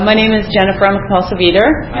My name is Jennifer. I'm a compulsive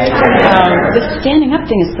eater. This standing up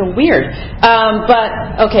thing is so weird. But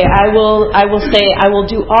okay, I will say I will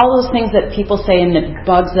do all those things that people say and that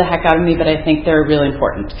bugs the heck out of me, but I think they're really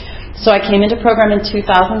important. So I came into program in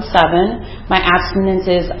 2007. My abstinence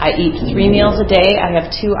is I eat 3 meals a day. I have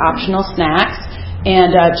 2 optional snacks.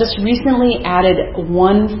 And just recently added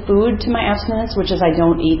 1 food to my abstinence, which is I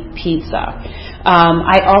don't eat pizza.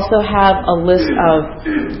 I also have a list of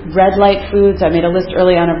red light foods. I made a list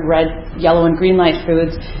early on of red, yellow, and green light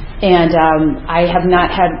foods. And I have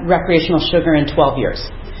not had recreational sugar in 12 years.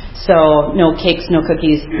 So no cakes, no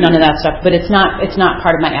cookies, none of that stuff. But it's not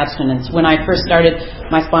part of my abstinence. When I first started,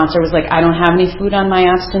 my sponsor was like, I don't have any food on my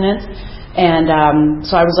abstinence. And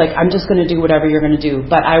so I was like, I'm just going to do whatever you're going to do.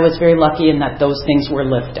 But I was very lucky in that those things were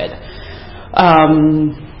lifted.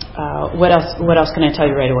 What else can I tell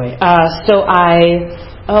you right away? I'm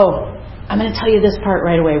going to tell you this part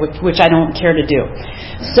right away, which I don't care to do.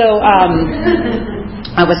 So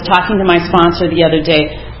I was talking to my sponsor the other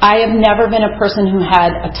day. I have never been a person who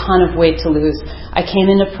had a ton of weight to lose. I came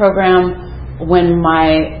into program when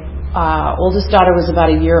my oldest daughter was about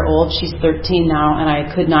a year old. She's 13 now, and I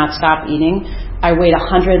could not stop eating. I weighed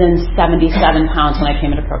 177 pounds when I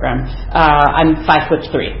came into program. I'm 5'3",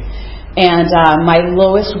 and my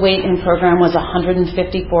lowest weight in program was 154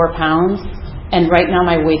 pounds. And right now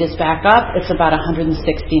my weight is back up. It's about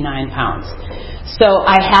 169 pounds. So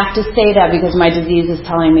I have to say that because my disease is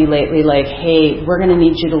telling me lately, like, hey, we're going to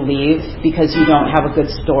need you to leave because you don't have a good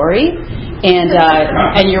story,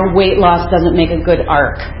 and your weight loss doesn't make a good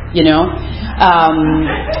arc, you know.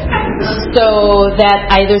 So that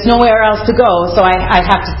there's nowhere else to go. So I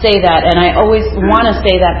have to say that, and I always want to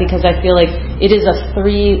say that because I feel like it is a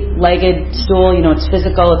 3-legged stool. You know, it's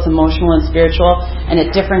physical, it's emotional, and spiritual. And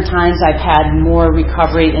at different times, I've had more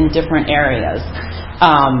recovery in different areas.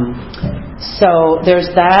 So there's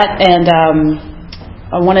that, and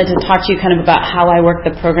I wanted to talk to you kind of about how I work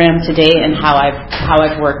the program today and how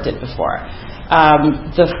I've worked it before.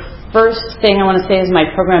 The first thing I want to say is my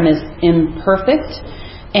program is imperfect,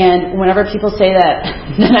 and whenever people say that,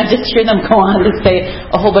 then I just hear them go on to say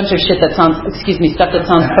a whole bunch of stuff that sounds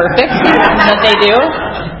perfect that they do.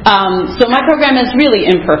 So my program is really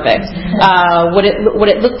imperfect. What it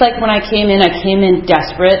looked like when I came in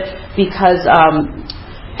desperate because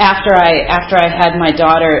after I had my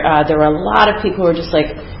daughter, there were a lot of people who were just like,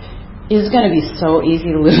 it's going to be so easy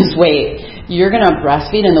to lose weight. You're going to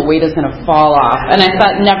breastfeed and the weight is going to fall off. And I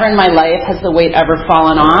thought, never in my life has the weight ever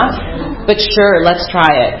fallen off. But sure, let's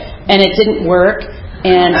try it. And it didn't work.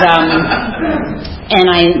 And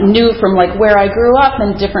I knew from like where I grew up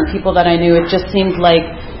and different people that I knew, it just seemed like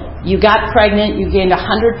you got pregnant, you gained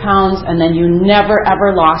 100 pounds, and then you never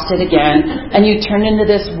ever lost it again. And you turned into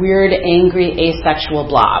this weird, angry, asexual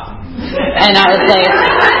blob. And I was like,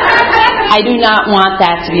 I do not want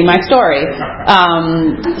that to be my story.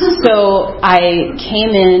 So I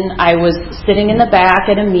came in, I was sitting in the back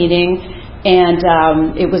at a meeting, and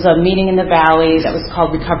it was a meeting in the Valley that was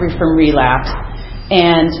called Recovery from Relapse.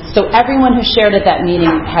 And so everyone who shared at that meeting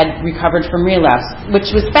had recovered from relapse, which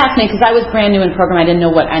was fascinating because I was brand new in program. I didn't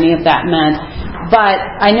know what any of that meant. But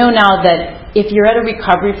I know now that if you're at a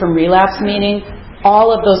recovery from relapse meeting,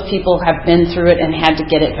 all of those people have been through it and had to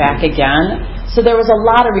get it back again. So there was a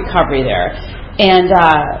lot of recovery there. And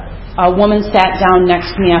a woman sat down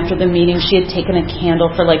next to me after the meeting. She had taken a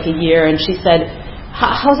candle for like a year, and she said,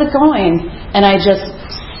 how's it going? And I just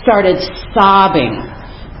started sobbing.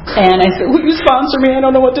 And I said, will you sponsor me? I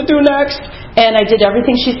don't know what to do next. And I did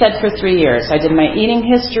everything she said for 3 years. I did my eating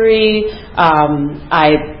history.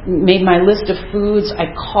 I made my list of foods. I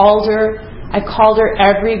called her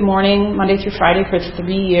every morning, Monday through Friday, for 3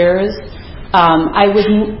 years. I was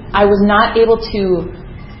not able to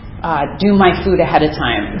do my food ahead of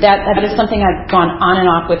time. That is something I've gone on and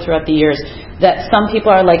off with throughout the years. That some people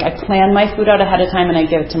are like, I plan my food out ahead of time and I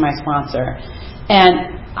give it to my sponsor.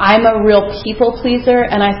 And I'm a real people pleaser,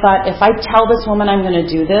 and I thought, if I tell this woman I'm going to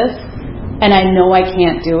do this, and I know I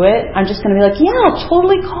can't do it, I'm just going to be like, yeah, I'll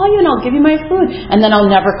totally call you and I'll give you my food, and then I'll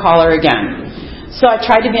never call her again. So I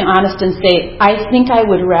tried to be honest and say, I think I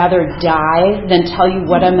would rather die than tell you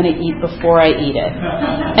what I'm going to eat before I eat it.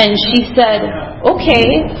 And she said,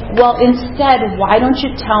 okay, well, instead, why don't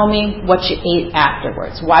you tell me what you ate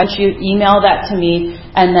afterwards? Why don't you email that to me,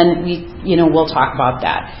 and then we'll talk about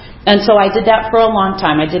that. And so I did that for a long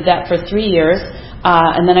time. I did that for 3 years.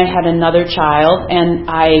 And then I had another child, and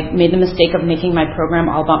I made the mistake of making my program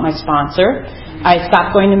all about my sponsor. I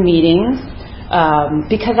stopped going to meetings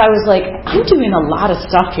because I was like, I'm doing a lot of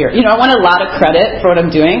stuff here. I want a lot of credit for what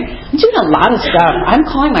I'm doing. I'm doing a lot of stuff. I'm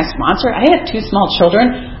calling my sponsor. I have 2 small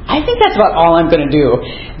children. I think that's about all I'm going to do.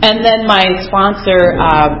 And then my sponsor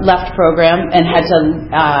left program and had to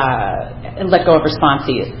let go of her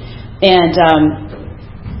sponsees. And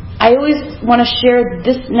I always want to share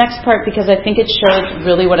this next part because I think it shows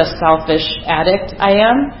really what a selfish addict I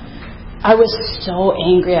am. I was so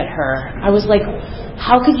angry at her. I was like,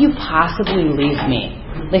 how could you possibly leave me?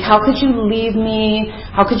 Like, how could you leave me?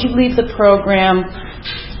 How could you leave the program?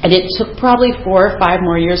 And it took probably 4 or 5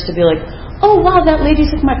 more years to be like, oh, wow, that lady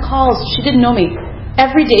took my calls. She didn't know me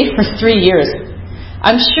every day for 3 years.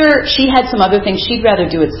 I'm sure she had some other things she'd rather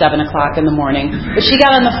do at 7 o'clock in the morning. But she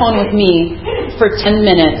got on the phone with me for 10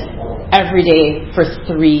 minutes every day for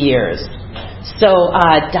 3 years. So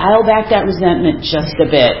dial back that resentment just a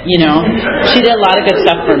bit, you know. She did a lot of good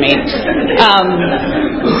stuff for me.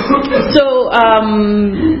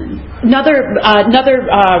 Another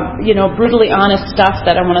brutally honest stuff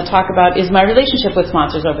that I want to talk about is my relationship with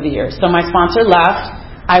sponsors over the years. So my sponsor left.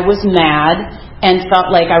 I was mad and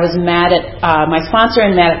felt like I was mad at my sponsor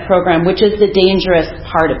and mad at program, which is the dangerous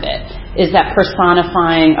part of it, is that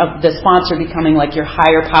personifying of the sponsor becoming like your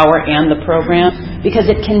higher power and the program, because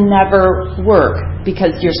it can never work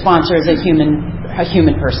because your sponsor is a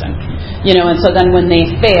human person, you know. And so then when they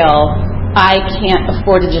fail, I can't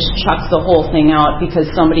afford to just chuck the whole thing out because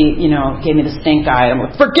somebody, you know, gave me the stink eye. I'm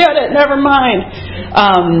like, forget it, never mind.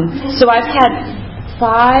 So I've had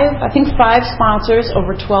 5 sponsors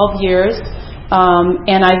over 12 years.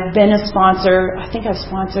 And I've been a sponsor, I think I've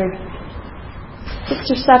sponsored 6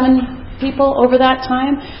 or 7 people over that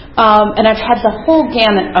time. And I've had the whole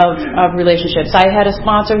gamut of relationships. I had a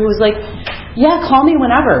sponsor who was like, yeah, call me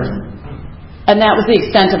whenever. And that was the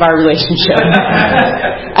extent of our relationship.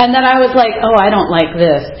 And then I was like, oh, I don't like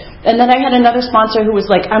this. And then I had another sponsor who was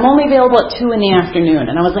like, I'm only available at 2 in the afternoon.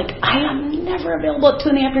 And I was like, I am never available at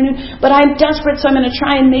 2 in the afternoon, but I'm desperate, so I'm going to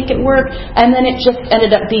try and make it work. And then it just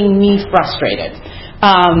ended up being me frustrated.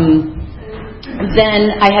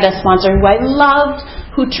 Then I had a sponsor who I loved,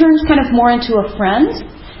 who turned kind of more into a friend,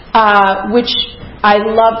 which I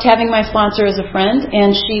loved having my sponsor as a friend.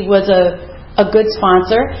 And she was a good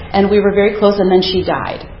sponsor, and we were very close, and then she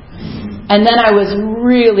died. And then I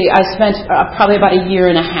spent probably about a year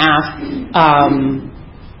and a half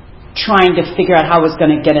trying to figure out how I was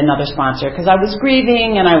going to get another sponsor, because I was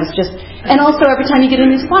grieving, and and also every time you get a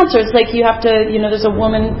new sponsor, it's like you have to, you know, there's a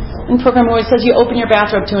woman in program who always says you open your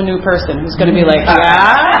bathrobe to a new person who's going to be like,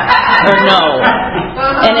 yeah or no.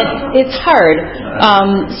 And it's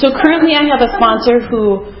hard. So currently I have a sponsor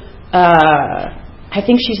who, I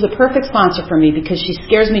think she's the perfect sponsor for me because she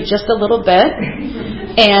scares me just a little bit,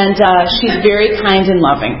 and she's very kind and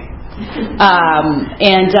loving.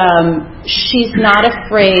 She's not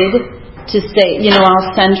afraid to say, you know,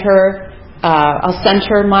 I'll send her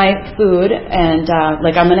my food, and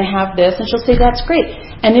like, I'm going to have this, and she'll say, that's great.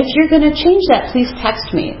 And if you're going to change that, please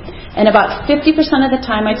text me. And about 50% of the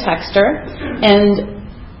time I text her, and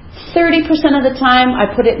 30% of the time I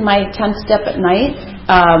put it in my 10th step at night.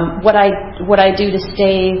 What I do to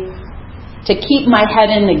keep my head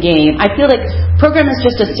in the game. I feel like program is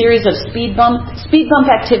just a series of speed bump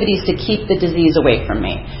activities to keep the disease away from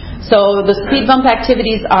me. So the speed bump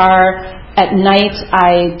activities are, at night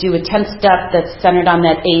I do a 10th step that's centered on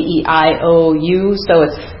that AEIOU. So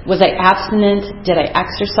was I abstinent? Did I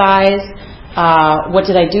exercise? What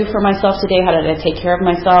did I do for myself today? How did I take care of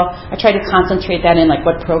myself? I try to concentrate that in, like,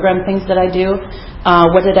 what program things did I do?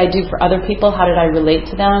 What did I do for other people? How did I relate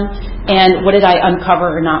to them? And what did I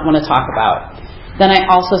uncover or not want to talk about? Then I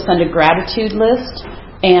also send a gratitude list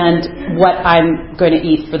and what I'm going to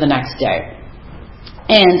eat for the next day.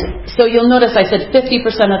 And so you'll notice I said 50%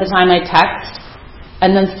 of the time I text,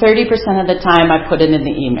 and then 30% of the time I put it in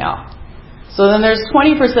the email. So then there's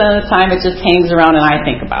 20% of the time it just hangs around and I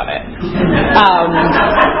think about it.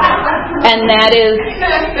 And that is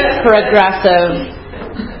progressive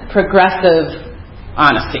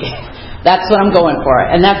honesty. That's what I'm going for,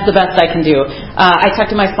 and that's the best I can do. I talk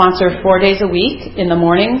to my sponsor 4 days a week in the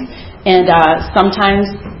mornings, and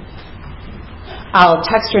sometimes I'll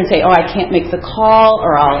text her and say, oh, I can't make the call,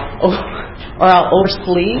 or I'll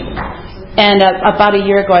oversleep. And about a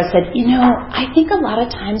year ago I said, you know, I think a lot of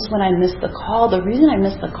times when I miss the call, the reason I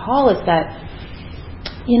miss the call is that,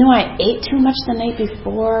 you know, I ate too much the night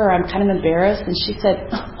before, or I'm kind of embarrassed. And she said,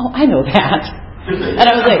 oh, I know that. And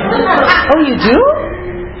I was like, oh, you do?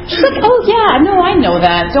 She's like, oh, yeah, no, I know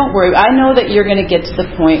that. Don't worry. I know that you're going to get to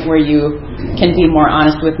the point where you can be more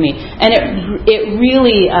honest with me. And it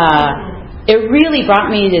really brought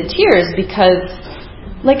me to tears because,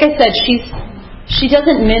 like I said, she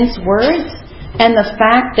doesn't mince words, and the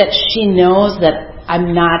fact that she knows that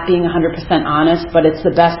I'm not being 100% honest, but it's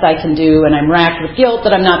the best I can do, and I'm racked with guilt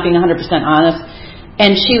that I'm not being 100% honest.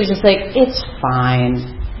 And she was just like, it's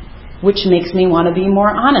fine, which makes me want to be more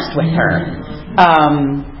honest with her,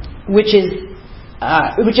 which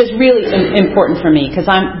is really important for me,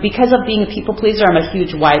 because of being a people pleaser, I'm a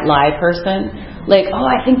huge white lie person. Like, oh,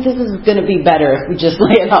 I think this is going to be better if we just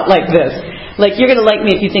lay it out like this. Like, you're going to like me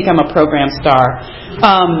if you think I'm a program star.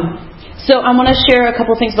 So I want to share a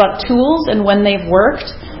couple things about tools and when they've worked.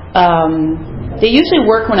 They usually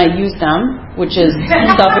work when I use them, which is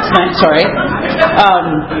self-explanatory.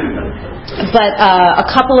 But a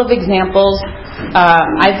couple of examples.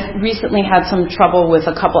 I've recently had some trouble with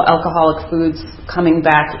a couple alcoholic foods coming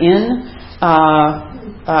back in.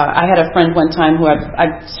 I had a friend one time who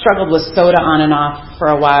I struggled with soda on and off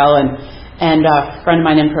for a while, and a friend of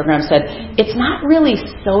mine in program said, it's not really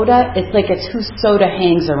soda, it's like it's who soda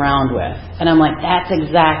hangs around with. And I'm like, that's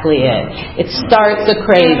exactly it. It starts a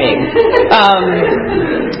craving.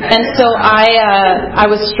 And so I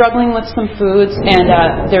was struggling with some foods, and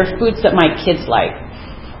they're foods that my kids like.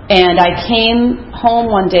 And I came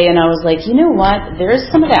home one day and I was like, you know what? There's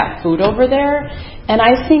some of that food over there. And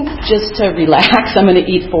I think just to relax, I'm going to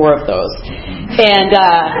eat 4 of those. And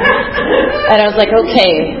I was like,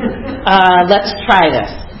 okay, let's try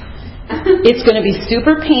this. It's going to be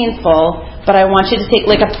super painful, but I want you to take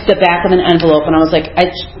like the back of an envelope. And I was like,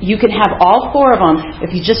 you can have all 4 of them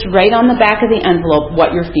if you just write on the back of the envelope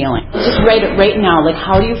what you're feeling. Just write it right now. Like,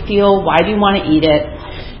 how do you feel? Why do you want to eat it?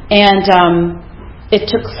 And it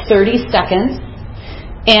took 30 seconds,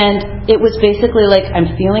 and it was basically like,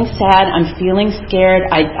 I'm feeling sad, I'm feeling scared,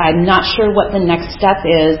 I'm not sure what the next step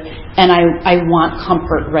is, and I want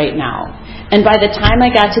comfort right now. And by the time I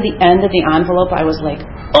got to the end of the envelope, I was like,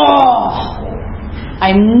 oh,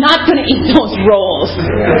 I'm not going to eat those rolls.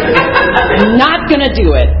 I'm not going to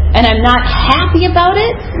do it. And I'm not happy about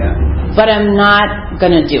it, but I'm not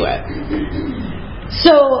going to do it.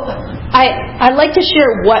 So I like to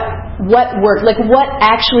share what worked, like what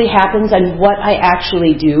actually happens and what I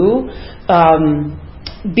actually do,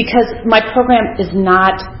 because my program is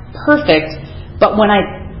not perfect, but when I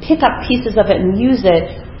pick up pieces of it and use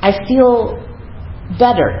it, I feel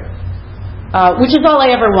better, which is all I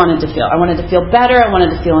ever wanted to feel. I wanted to feel better, I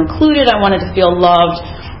wanted to feel included, I wanted to feel loved,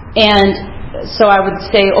 and so I would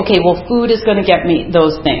say, okay, well, food is going to get me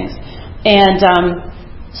those things. And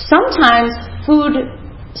sometimes food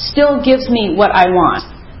still gives me what I want,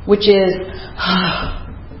 which is,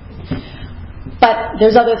 but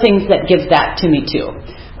there's other things that give that to me too.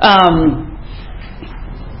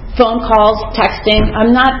 Phone calls, texting.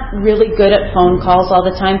 I'm not really good at phone calls all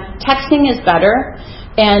the time. Texting is better,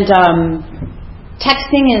 and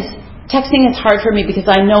texting is hard for me because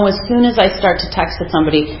I know as soon as I start to text to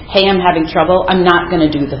somebody, hey, I'm having trouble, I'm not going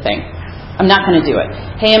to do the thing. I'm not going to do it.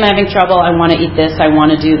 Hey, I'm having trouble, I want to eat this, I want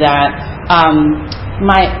to do that.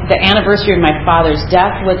 The anniversary of my father's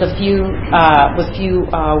death was a few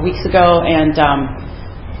weeks ago, and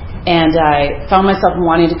I found myself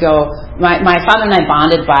wanting to go. My father and I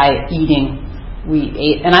bonded by eating. We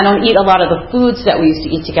ate, and I don't eat a lot of the foods that we used to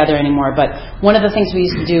eat together anymore, but one of the things we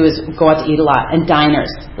used to do is go out to eat a lot, and diners,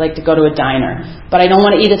 like to go to a diner. But I don't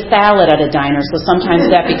want to eat a salad at a diner, so sometimes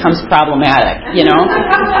that becomes problematic, you know?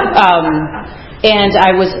 And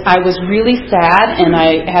I was really sad, and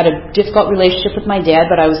I had a difficult relationship with my dad,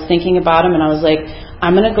 but I was thinking about him, and I was like,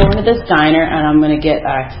 I'm going to go into this diner, and I'm going to get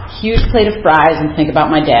a huge plate of fries and think about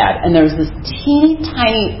my dad. And there was this teeny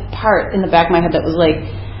tiny part in the back of my head that was like,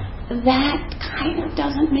 that kind of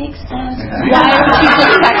doesn't make sense. Why would you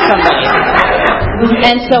just text somebody?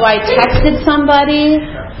 And so I texted somebody,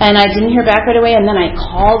 and I didn't hear back right away, and then I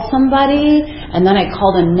called somebody, and then I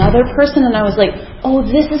called another person, and I was like, oh,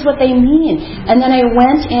 this is what they mean. And then I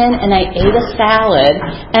went in and I ate a salad,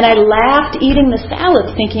 and I laughed eating the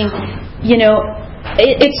salad thinking, you know,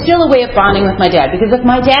 it's still a way of bonding with my dad, because if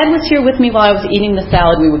my dad was here with me while I was eating the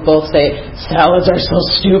salad, we would both say, salads are so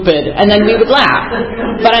stupid, and then we would laugh.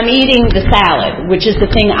 But I'm eating the salad, which is the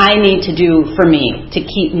thing I need to do for me to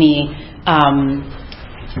keep me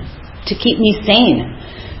sane.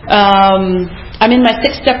 I'm in my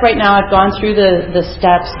 6th step right now. I've gone through the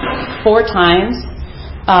steps 4 times.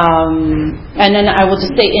 And then I will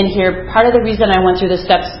just say in here, part of the reason I went through the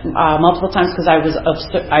steps multiple times because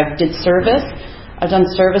I did service. I've done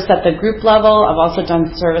service at the group level. I've also done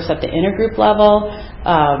service at the intergroup level.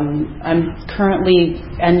 I'm currently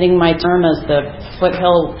ending my term as the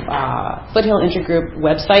Foothill Intergroup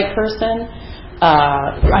website person.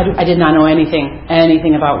 I did not know anything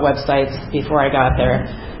about websites before I got there,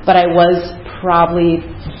 but I was probably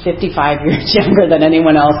 55 years younger than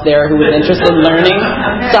anyone else there who was interested in learning.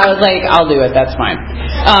 So I was like, I'll do it. That's fine.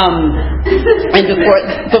 And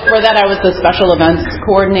before that, I was the special events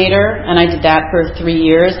coordinator, and I did that for 3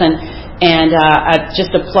 years. And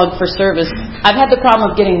just a plug for service. I've had the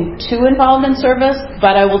problem of getting too involved in service,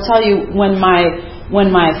 but I will tell you, when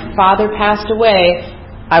my father passed away,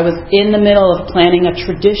 I was in the middle of planning a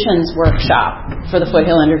traditions workshop for the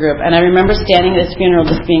Foothill Intergroup, and I remember standing at his funeral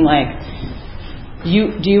just being like,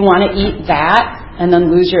 do you want to eat that and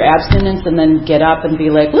then lose your abstinence and then get up and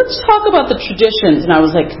be like, let's talk about the traditions? And I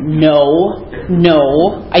was like, no,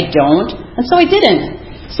 I don't. And so I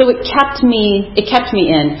didn't. So it kept me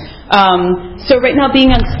in. So right now,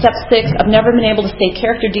 being on step 6, I've never been able to say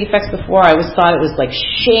character defects before. I always thought it was like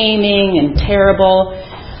shaming and terrible.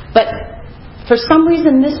 But for some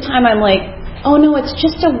reason this time I'm like, oh no, it's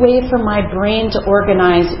just a way for my brain to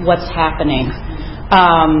organize what's happening.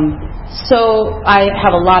 So I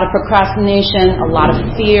have a lot of procrastination, a lot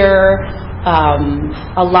of fear,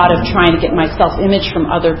 a lot of trying to get my self-image from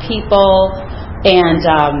other people. And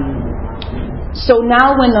so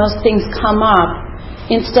now when those things come up,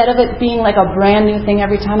 instead of it being like a brand new thing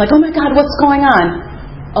every time, like, oh my God, what's going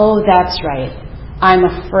on? Oh, that's right. I'm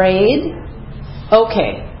afraid.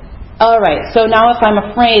 Okay. All right. So now if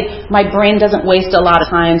I'm afraid, my brain doesn't waste a lot of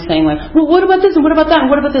time saying like, well, what about this and what about that and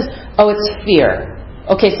what about this? Oh, it's fear.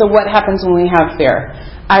 Okay, so what happens when we have fear?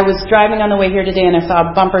 I was driving on the way here today and I saw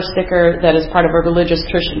a bumper sticker that is part of a religious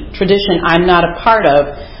tradition I'm not a part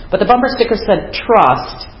of, but the bumper sticker said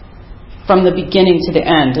trust from the beginning to the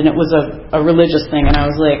end, and it was a religious thing, and I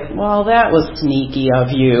was like, well, that was sneaky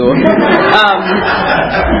of you.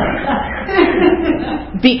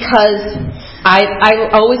 Because I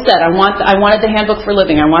always said I wanted the handbook for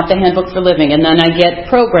living. I want the handbook for living, and then I get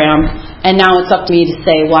programmed, and now it's up to me to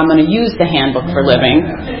say, well, I'm going to use the handbook for living.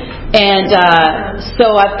 And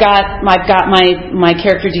so I've got my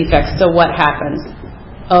character defects. So what happens?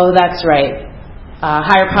 Oh, that's right.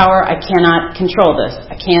 Higher power, I cannot control this.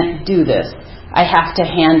 I can't do this. I have to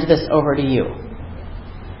hand this over to you.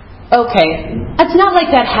 Okay, it's not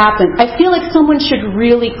like that happens. I feel like someone should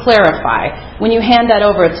really clarify. When you hand that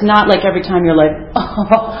over, it's not like every time you're like,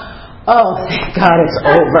 oh, thank God it's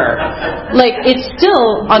over. Like, it's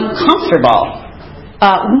still uncomfortable.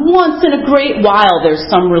 Once in a great while, there's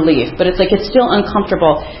some relief, but it's still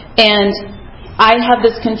uncomfortable. And I have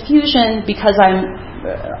this confusion because I'm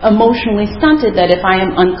emotionally stunted that if I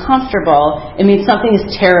am uncomfortable, it means something is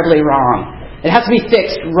terribly wrong. It has to be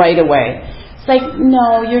fixed right away. It's like,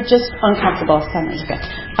 no, you're just uncomfortable.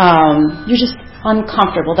 You're just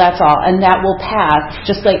uncomfortable, that's all. And that will pass,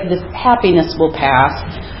 just like this happiness will pass.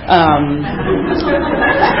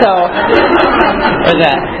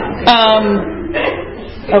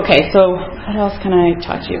 Okay, so what else can I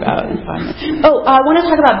talk to you about in 5 minutes? I want to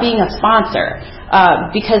talk about being a sponsor.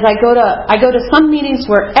 Because I go to some meetings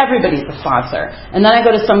where everybody's a sponsor, and then I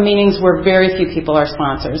go to some meetings where very few people are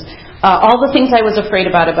sponsors. All the things I was afraid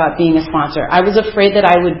about being a sponsor. I was afraid that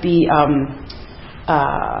I would be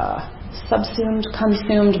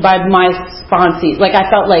consumed by my sponsees. Like, I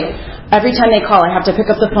felt like every time they call, I have to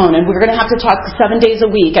pick up the phone, and we're going to have to talk 7 days a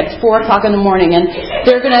week at 4 o'clock in the morning, and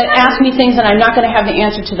they're going to ask me things, and I'm not going to have the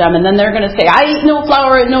answer to them, and then they're going to say, I eat no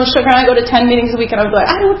flour and no sugar, and I go to 10 meetings a week, and I was like,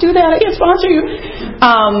 I don't do that, I can't sponsor you.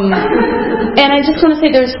 And I just want to say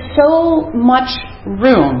there's so much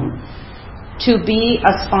room to be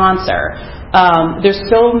a sponsor. There's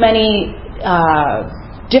so many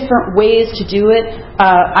different ways to do it.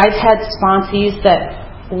 I've had sponsees that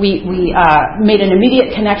we made an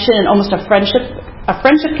immediate connection and almost a friendship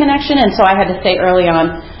connection, and so I had to say early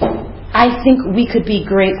on, I think we could be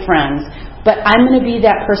great friends, but I'm going to be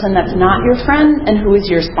that person that's not your friend and who is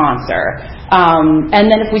your sponsor. And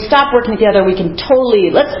then if we stop working together, we can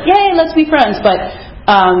totally, let's be friends. But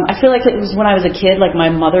I feel like it was when I was a kid, like my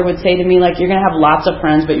mother would say to me, like, you're going to have lots of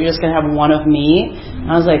friends, but you're just going to have one of me. And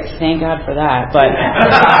I was like, thank God for that. But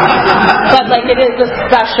like, it is a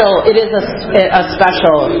special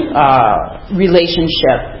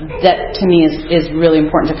relationship that to me is really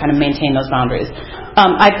important to kind of maintain those boundaries.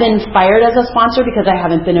 I've been fired as a sponsor because I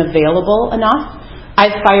haven't been available enough.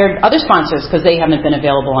 I've fired other sponsors because they haven't been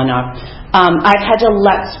available enough. I've had to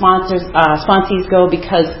let sponsees go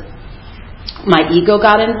because my ego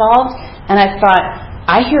got involved, and I thought,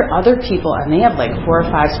 I hear other people and they have like 4 or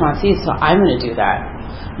 5 sponsees, so I'm going to do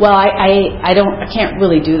that. Well, I can't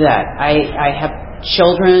really do that. I have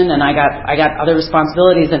children and I got other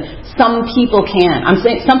responsibilities, and some people can. I'm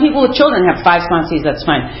saying some people with children have 5 sponsees, that's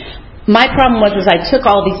fine. My problem was I took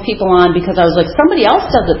all these people on because I was like, somebody else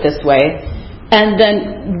does it this way, And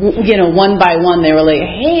then, one by one, they were like,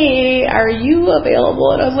 hey, are you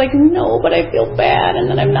available? And I was like, no, but I feel bad, and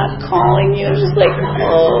then I'm not calling you. I was just like,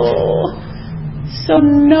 oh, so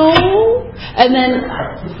no. And then,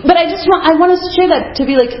 but I want us to share that, to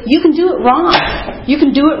be like, you can do it wrong. You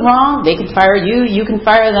can do it wrong. They can fire you. You can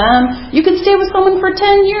fire them. You can stay with someone for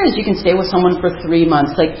 10 years. You can stay with someone for 3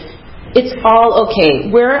 months. Like, it's all okay.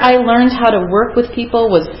 Where I learned how to work with people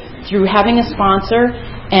was through having a sponsor.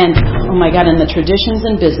 And, oh my God, in the traditions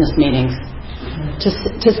and business meetings. To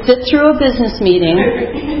sit through a business meeting,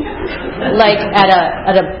 like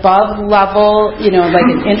at above level, like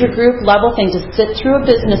an intergroup level thing, to sit through a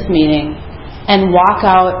business meeting and walk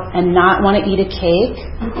out and not want to eat a cake.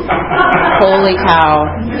 Holy cow.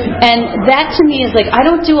 And that to me is like, I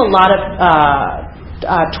don't do a lot of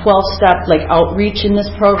 12-step like outreach in this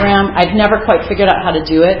program. I've never quite figured out how to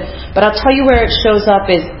do it, but I'll tell you where it shows up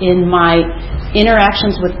is in my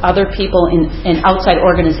interactions with other people in outside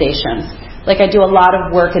organizations. Like, I do a lot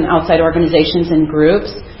of work in outside organizations and groups,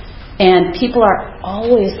 and people are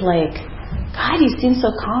always like, God, you seem so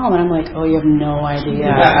calm. And I'm like, oh, you have no idea.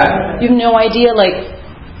 You have no idea, like,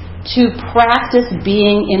 to practice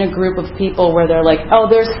being in a group of people where they're like, oh,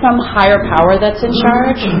 there's some higher power that's in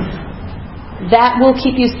charge. That will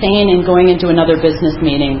keep you sane in going into another business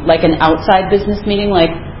meeting, like an outside business meeting, like,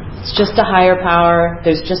 it's just a higher power.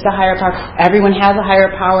 There's just a higher power. Everyone has a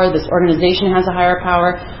higher power. This organization has a higher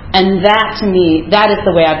power. And that, to me, that is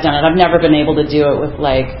the way I've done it. I've never been able to do it with,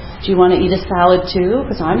 like, do you want to eat a salad too?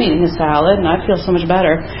 Because I'm eating a salad and I feel so much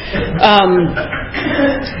better.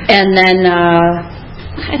 And then,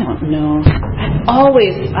 I don't know. I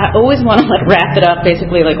always want to, like, wrap it up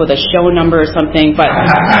basically like with a show number or something. But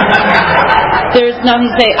there's nothing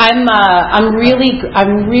to say. I'm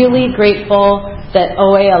really grateful that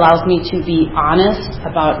OA allows me to be honest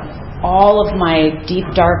about all of my deep,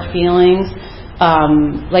 dark feelings.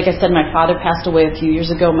 Like I said, my father passed away a few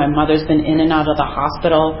years ago. My mother's been in and out of the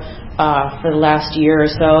hospital for the last year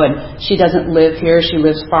or so, and she doesn't live here. She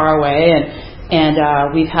lives far away, and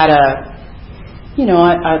we've had a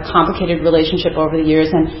complicated relationship over the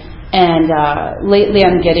years. And lately,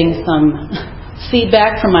 I'm getting some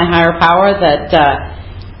feedback from my higher power that.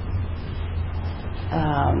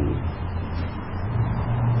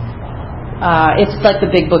 It's like the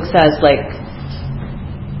big book says, like,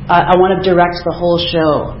 I want to direct the whole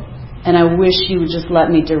show, and I wish you would just let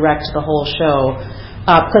me direct the whole show,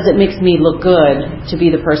 because it makes me look good to be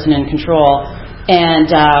the person in control, and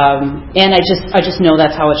I just know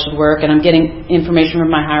that's how it should work. And I'm getting information from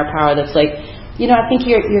my higher power that's like, I think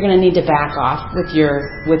you're going to need to back off with your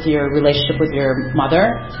relationship with your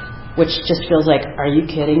mother, which just feels like, are you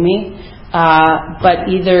kidding me? But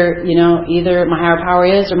either my higher power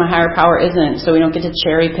is or my higher power isn't. So we don't get to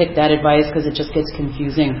cherry pick that advice because it just gets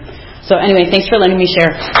confusing. So anyway, thanks for letting me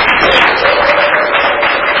share.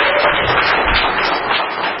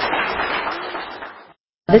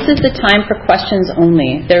 This is the time for questions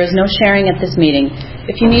only. There is no sharing at this meeting.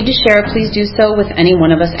 If you need to share, please do so with any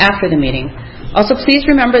one of us after the meeting. Also, please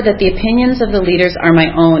remember that the opinions of the leaders are my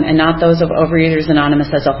own and not those of Overeaters Anonymous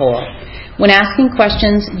as a whole. When asking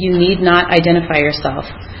questions, you need not identify yourself.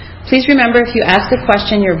 Please remember, if you ask a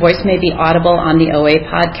question, your voice may be audible on the OA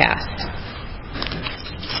podcast.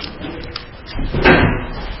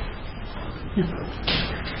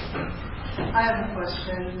 I have a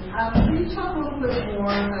question. Can you talk a little bit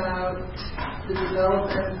more about the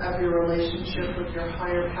development of your relationship with your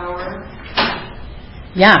higher power?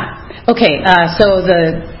 Yeah. Okay. So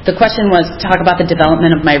the question was to talk about the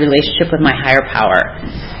development of my relationship with my higher power.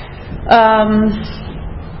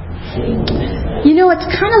 It's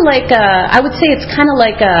kind of like I would say it's kind of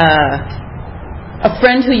like a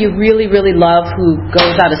friend who you really, really love who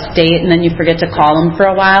goes out of state and then you forget to call them for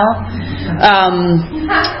a while.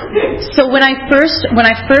 So when I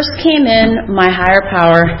first came in, my higher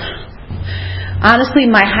power, honestly,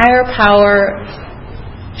 my higher power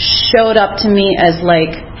showed up to me as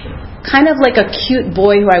kind of like a cute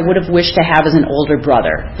boy who I would have wished to have as an older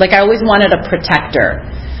brother. Like, I always wanted a protector.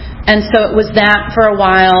 And so it was that for a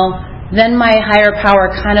while. Then my higher power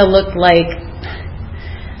kind of looked like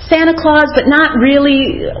Santa Claus, but not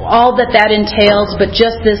really all that entails, but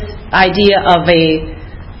just this idea of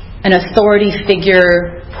an authority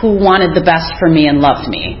figure who wanted the best for me and loved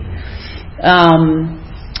me.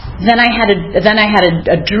 Then I had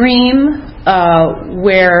a dream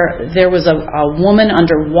where there was a woman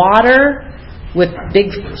underwater with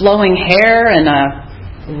big flowing hair and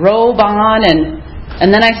a robe on,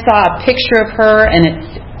 and then I saw a picture of her, and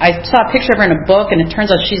I saw a picture of her in a book, and it turns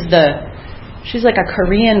out she's like a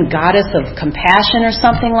Korean goddess of compassion or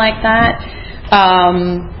something like that.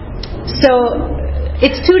 So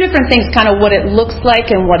it's two different things, kind of what it looks like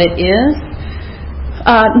and what it is.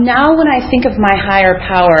 Now when I think of my higher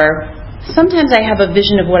power, sometimes I have a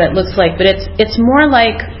vision of what it looks like, but it's more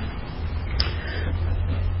like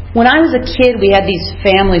when I was a kid, we had these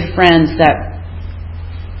family friends that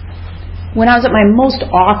when I was at my most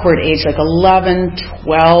awkward age, like 11,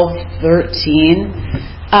 12,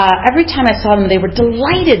 13, every time I saw them, they were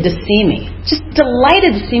delighted to see me. Just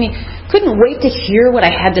delighted to see me. Couldn't wait to hear what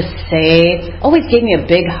I had to say. Always gave me a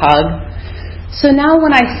big hug. So now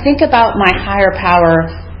when I think about my higher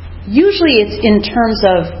power, usually it's in terms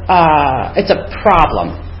of, it's a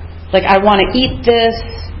problem. Like, I want to eat this.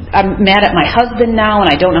 I'm mad at my husband now and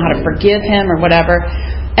I don't know how to forgive him or whatever.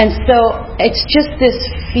 And so it's just this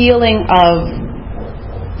feeling of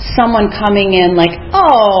someone coming in like,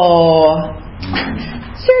 oh,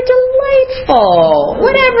 you're delightful.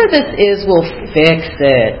 Whatever this is, we'll fix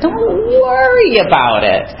it. Don't worry about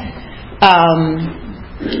it.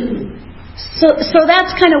 So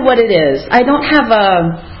that's kind of what it is. I don't have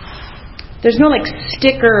there's no like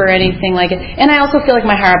sticker or anything like it. And I also feel like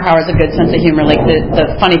my higher power has a good sense of humor, like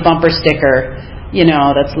the funny bumper sticker,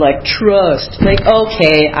 that's like trust. Like,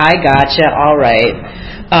 okay, I gotcha, all right.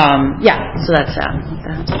 So that's that.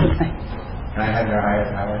 Can I have your higher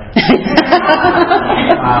power?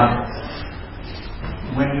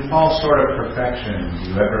 When you fall short of perfection,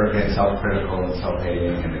 do you ever get self-critical and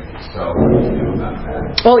self-hating? And if so, what do you do about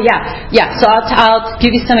that? Oh, yeah. So I'll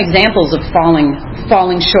give you some examples of falling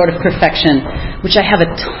short of perfection, which I have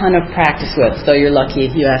a ton of practice with. So you're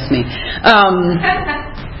lucky you asked me.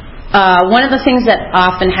 One of the things that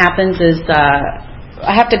often happens is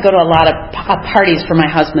I have to go to a lot of parties for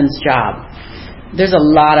my husband's job. There's a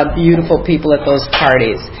lot of beautiful people at those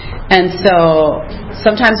parties. And so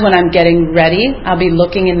sometimes when I'm getting ready, I'll be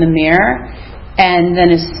looking in the mirror, and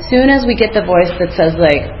then as soon as we get the voice that says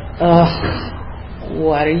like, ugh,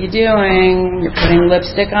 what are you doing? You're putting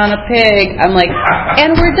lipstick on a pig. I'm like,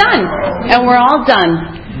 and we're done. And we're all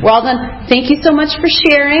done. We're all done. Thank you so much for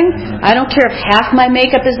sharing. I don't care if half my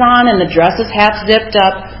makeup is on and the dress is half zipped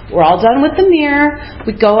up. We're all done with the mirror.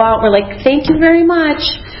 We go out. We're like, thank you very much.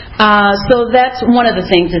 So that's one of the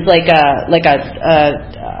things, is like a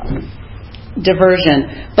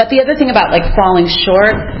diversion. But the other thing about like falling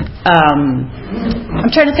short,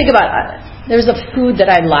 I'm trying to think about. There's a food that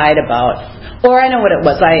I lied about, or I know what it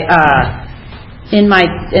was. In my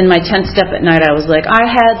 10th step at night, I was like, I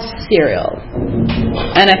had cereal,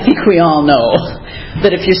 and I think we all know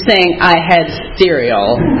that if you're saying I had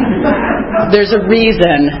cereal, there's a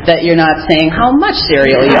reason that you're not saying how much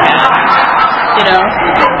cereal you had.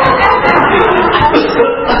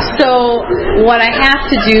 So what I have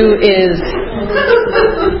to do is,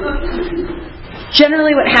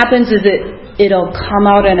 generally what happens is it'll come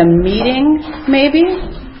out in a meeting, maybe,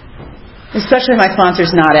 especially if my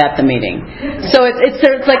sponsor's not at the meeting. So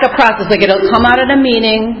it's like a process. Like, it'll come out at a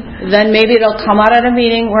meeting, then maybe it'll come out at a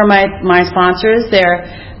meeting where my sponsor is there,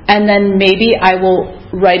 and then maybe I will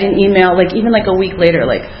write an email, like even like a week later,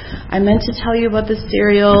 like, I meant to tell you about the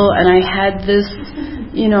cereal, and I had this,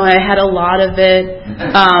 I had a lot of it,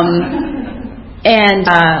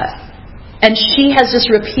 and she has just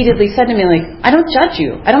repeatedly said to me, like, I don't judge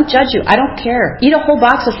you. I don't care. Eat a whole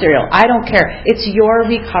box of cereal. I don't care. It's your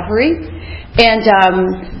recovery. And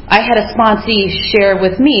I had a sponsee share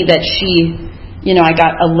with me that she, I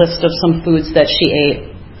got a list of some foods that she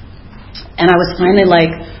ate, and I was finally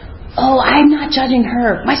like, oh, I'm not judging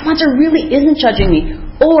her. My sponsor really isn't judging me.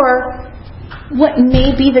 Or what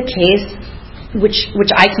may be the case, which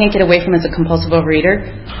I can't get away from as a compulsive overeater,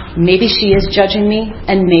 maybe she is judging me,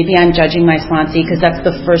 and maybe I'm judging my sponsee, because that's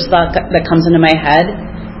the first thought that comes into my head,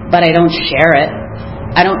 but I don't share it.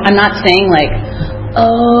 I'm not saying like,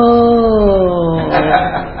 oh,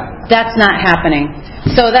 that's not happening.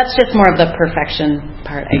 So that's just more of the perfection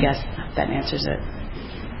part, I guess. That answers it.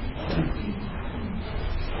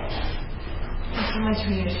 So much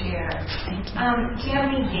for your share. Do you have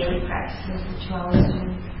any daily practices that you always do?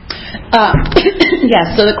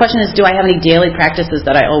 Yes, so the question is, do I have any daily practices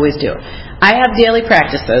that I always do? I have daily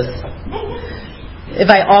practices. If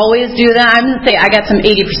I always do that, I'm going to say I got some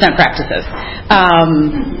 80% practices.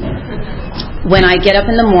 When I get up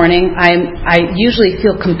in the morning, I usually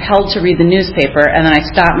feel compelled to read the newspaper, and then I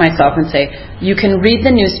stop myself and say, you can read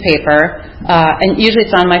the newspaper, and usually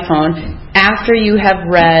it's on my phone, after you have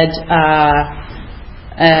read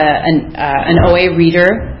an OA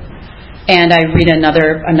reader, and I read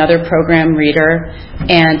another program reader,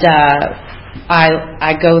 and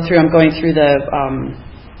I'm going through the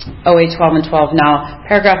OA 12 and 12 now,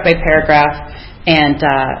 paragraph by paragraph, and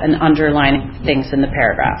underlining things in the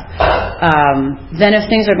paragraph. Then if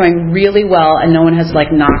things are going really well and no one has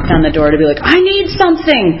knocked on the door to be like, I need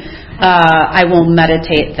something, I will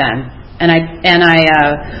meditate then. And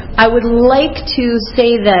I would like to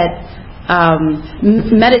say that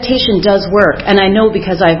meditation does work, and I know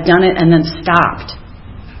because I've done it and then stopped.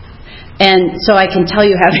 And so I can tell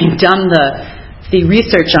you, having done the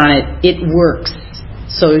research on it, it works.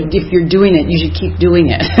 So if you're doing it, you should keep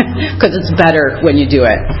doing it because it's better when you do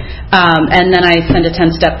it. And then I send a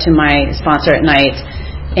 10-step to my sponsor at night.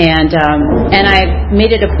 And I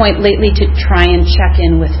made it a point lately to try and check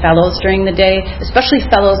in with fellows during the day, especially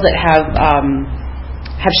fellows that have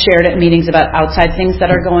shared at meetings about outside things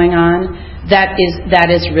that are going on. That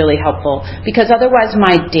is really helpful, because otherwise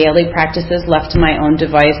my daily practices left to my own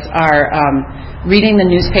device are reading the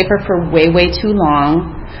newspaper for way too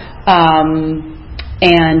long,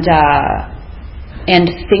 and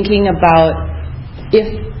thinking about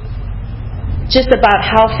about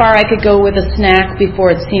how far I could go with a snack before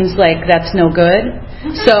it seems like that's no good.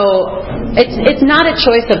 So it's not a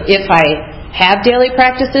choice of if I have daily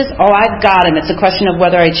practices. Oh, I've got them. It's a question of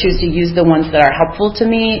whether I choose to use the ones that are helpful to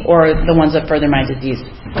me or the ones that further my disease.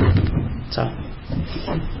 So,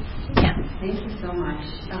 yeah. Thank you so much.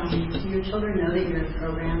 Do your children know that you're in a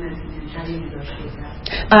program, and how do you negotiate that?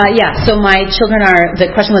 Yeah, so the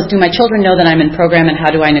question was, do my children know that I'm in program, and how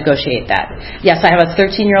do I negotiate that? Yes, I have a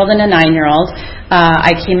 13-year-old and a 9-year-old.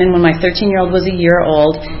 I came in when my 13-year-old was a year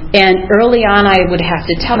old, and early on I would have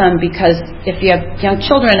to tell them, because if you have young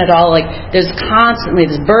children at all, there's constantly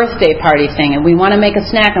this birthday party thing, and we want to make a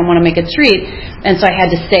snack and want to make a treat, and so I had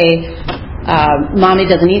to say, Mommy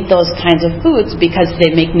doesn't eat those kinds of foods because they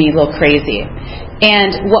make me a little crazy.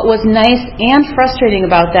 And what was nice and frustrating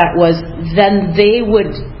about that was then they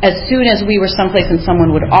would, as soon as we were someplace and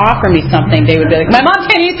someone would offer me something, they would be like, my mom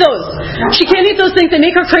can't eat those. She can't eat those things. They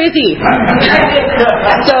make her crazy.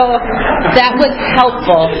 So that was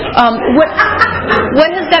helpful. What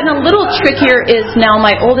has gotten a little trickier is now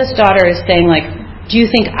my oldest daughter is saying, do you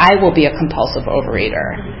think I will be a compulsive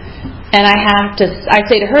overeater? And I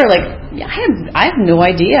say to her, I have no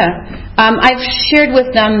idea. I've shared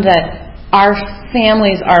with them that our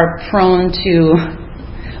families are prone to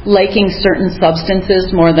liking certain substances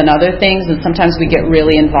more than other things, and sometimes we get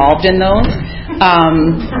really involved in those.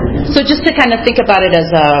 So just to kind of think about it as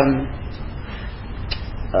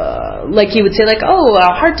you would say,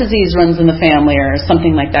 heart disease runs in the family or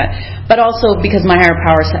something like that. But also because my higher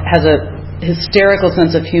power has a hysterical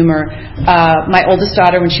sense of humor. My oldest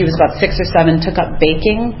daughter, when she was about 6 or 7, took up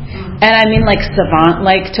baking, and I mean savant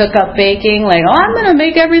took up baking, I'm going to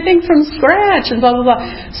make everything from scratch and blah blah blah.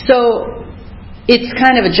 So it's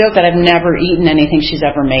kind of a joke that I've never eaten anything she's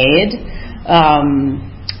ever made.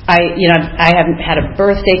 I haven't had a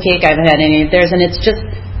birthday cake. I haven't had any of theirs, and it's just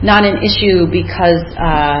not an issue because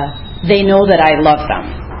they know that I love them.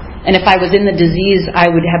 And if I was in the disease, I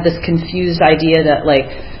would have this confused idea that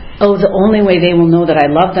the only way they will know that I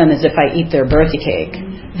love them is if I eat their birthday cake.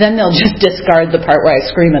 Then they'll just discard the part where I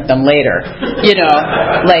scream at them later.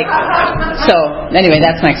 So anyway,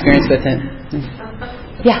 that's my experience with it.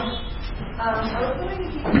 Yeah. I was wondering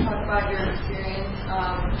if you could talk about your experience,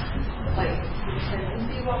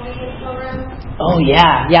 pregnancy while being in the program. Oh,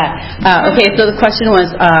 yeah. Okay, so the question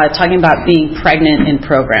was talking about being pregnant in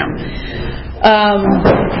program.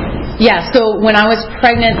 Yeah, so when I was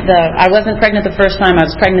pregnant, I wasn't pregnant the first time. I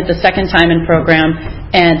was pregnant the second time in program,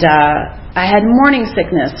 and I had morning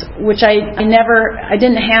sickness, which I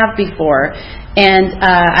didn't have before, and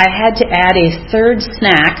I had to add a third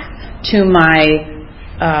snack to my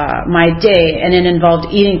day, and it involved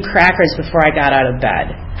eating crackers before I got out of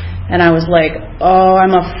bed. And I was like,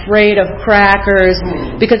 I'm afraid of crackers,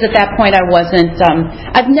 because at that point I wasn't,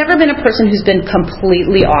 I've never been a person who's been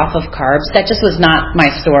completely off of carbs. That just was not my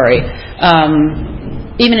story.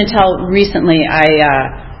 Even until recently,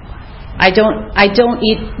 I don't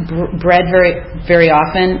eat bread very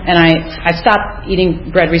often, and I stopped eating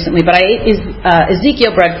bread recently, but I ate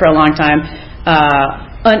Ezekiel bread for a long time,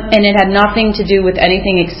 and it had nothing to do with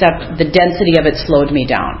anything except the density of it slowed me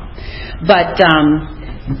down. But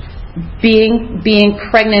being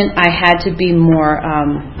pregnant, I had to be more.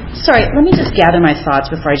 Sorry, let me just gather my thoughts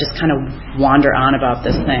before I just kind of wander on about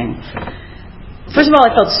this thing. First of all,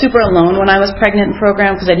 I felt super alone when I was pregnant in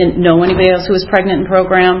program because I didn't know anybody else who was pregnant in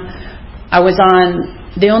program.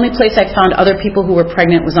 The only place I found other people who were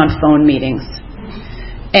pregnant was on phone meetings.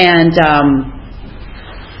 And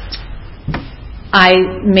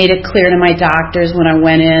I made it clear to my doctors when I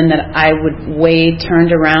went in that I would weigh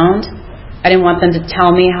turned around. I didn't want them to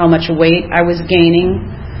tell me how much weight I was gaining.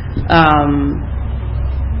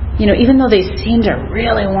 even though they seem to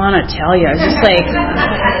really want to tell you, I was just like,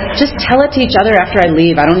 just tell it to each other after I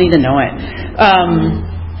leave. I don't need to know it.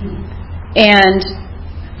 And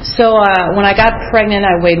so when I got pregnant,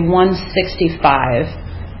 I weighed 165.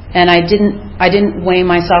 And I didn't weigh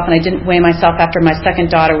myself, and I didn't weigh myself after my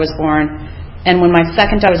second daughter was born. And when my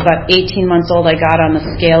second daughter was about 18 months old, I got on the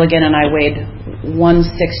scale again, and I weighed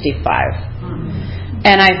 165.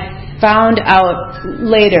 And I found out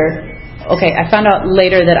later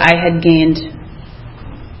that I had gained,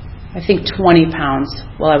 I think, 20 pounds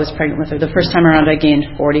while I was pregnant with her. The first time around, I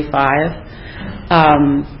gained 45.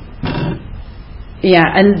 And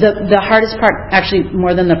the hardest part, actually,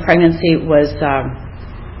 more than the pregnancy, was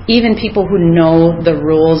even people who know the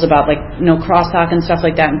rules about no crosstalk and stuff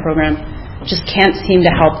like that in program just can't seem to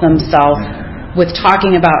help themselves with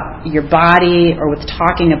talking about your body or with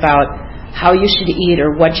talking about how you should eat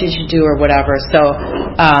or what you should do or whatever. So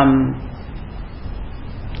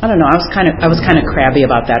I don't know. I was kind of crabby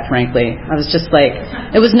about that, frankly. I was just like,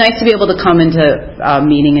 it was nice to be able to come into a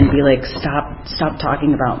meeting and be like, stop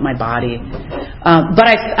talking about my body. But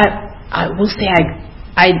I will say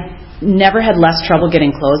I never had less trouble getting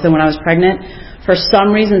clothes than when I was pregnant. For some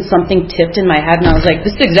reason, something tipped in my head, and I was like,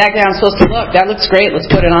 this is exactly how I'm supposed to look. That looks great. Let's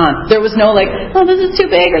put it on. There was no oh, this is too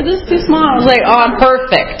big or this is too small. I was like, oh, I'm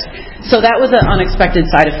perfect. So that was an unexpected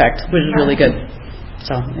side effect, which is really good.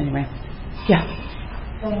 So anyway, yeah.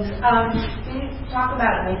 Thanks. Can you talk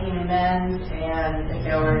about making amends and if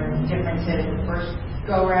there were differences in the first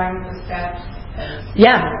go-around for steps?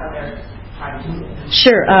 Yeah.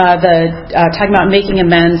 Sure. Talking about making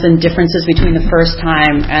amends and differences between the first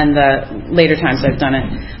time and the later times I've done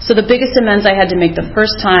it. So the biggest amends I had to make the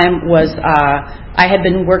first time was I had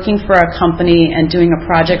been working for a company and doing a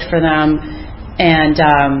project for them, and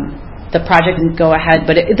the project didn't go ahead.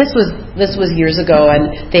 But this was years ago,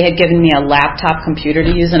 and they had given me a laptop computer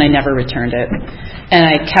to use, and I never returned it. And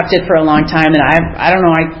I kept it for a long time, and I don't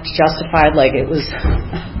know, I justified it was...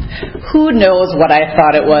 Who knows what I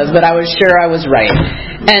thought it was, but I was sure I was right.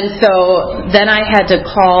 And so then I had to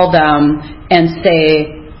call them and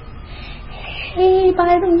say, hey,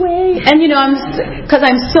 by the way, and because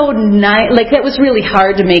I'm so nice, that was really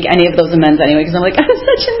hard to make any of those amends anyway, because I'm like, I'm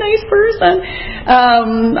such a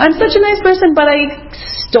nice person, but I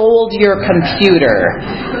stole your computer.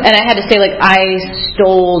 And I had to say, I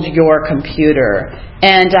stole your computer.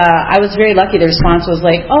 And I was very lucky. The response was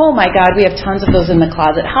like, oh my God, we have tons of those in the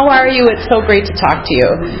closet. How are you? It's so great to talk to you.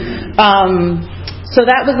 So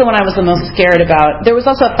that was the one I was the most scared about. There was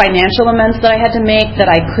also a financial amends that I had to make that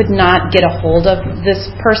I could not get a hold of this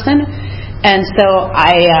person. And so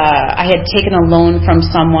I had taken a loan from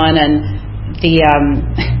someone, and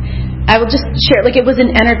I will just share, it was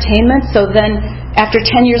an entertainment. So then after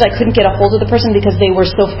 10 years, I couldn't get a hold of the person because they were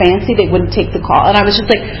so fancy, they wouldn't take the call. And I was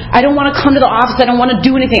just like, I don't want to come to the office. I don't want to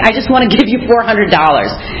do anything. I just want to give you $400.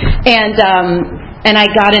 And I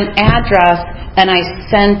got an address, and I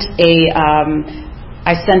sent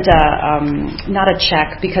not a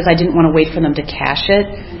check because I didn't want to wait for them to cash it.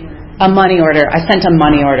 A money order. I sent a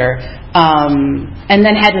money order. And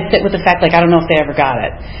then had to sit with the fact, I don't know if they ever got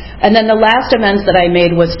it. And then the last amends that I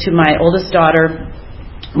made was to my oldest daughter.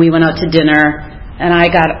 We went out to dinner, and I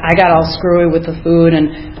got all screwy with the food,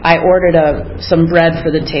 and I ordered some bread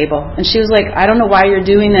for the table. And she was like, I don't know why you're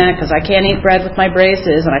doing that, because I can't eat bread with my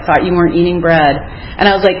braces, and I thought you weren't eating bread. And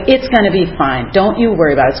I was like, it's going to be fine. Don't you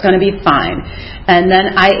worry about it. It's going to be fine. And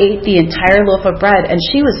then I ate the entire loaf of bread, and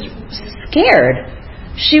she was scared.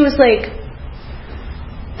 She was like,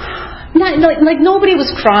 nobody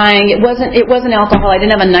was crying. It wasn't alcohol. I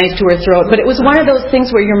didn't have a knife to her throat, but it was one of those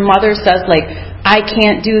things where your mother says, I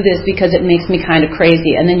can't do this because it makes me kind of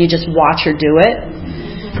crazy, and then you just watch her do it.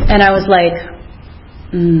 And I was like,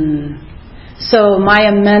 So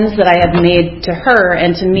my amends that I had made to her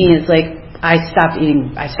and to me is I stopped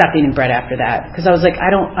eating bread after that, because I was like,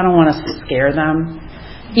 I don't want to scare them.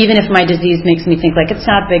 Even if my disease makes me think it's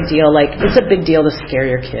not a big deal, it's a big deal to scare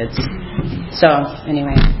your kids. So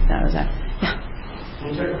anyway, that was that. Yeah.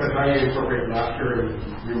 Can you talk about how you incorporate laughter and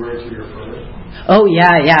humor into your program? Oh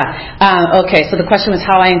yeah. Okay, so the question was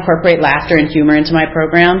how I incorporate laughter and humor into my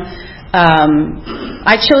program.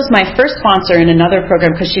 I chose my first sponsor in another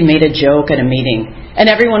program because she made a joke at a meeting, and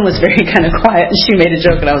everyone was very kind of quiet, and she made a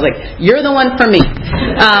joke, and I was like, you're the one for me.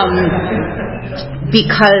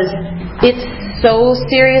 Because it's so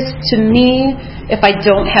serious to me. If I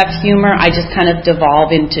don't have humor, I just kind of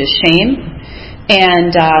devolve into shame.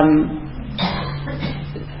 And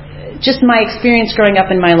just my experience growing up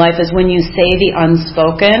in my life is when you say the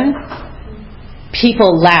unspoken,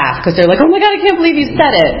 people laugh because they're like, oh my God, I can't believe you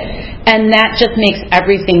said it. And that just makes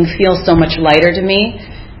everything feel so much lighter to me.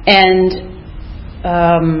 And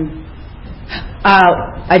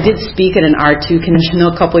I did speak at an R2 convention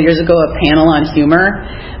a couple years ago, a panel on humor.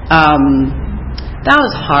 That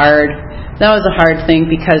was hard. That was a hard thing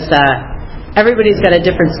because everybody's got a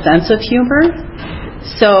different sense of humor.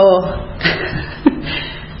 So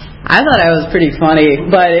I thought I was pretty funny,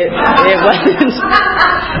 but it wasn't.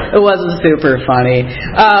 It wasn't super funny.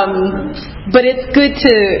 But it's good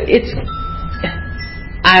to.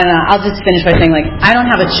 I don't know. I'll just finish by saying, like, I don't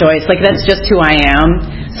have a choice. Like, that's just who I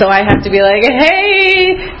am. So I have to be like,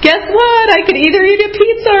 hey, guess what? I could either eat a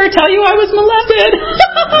pizza or tell you I was molested.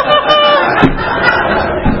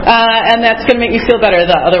 And that's going to make me feel better,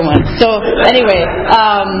 the other one. So anyway,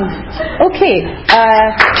 okay.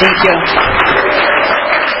 Thank you.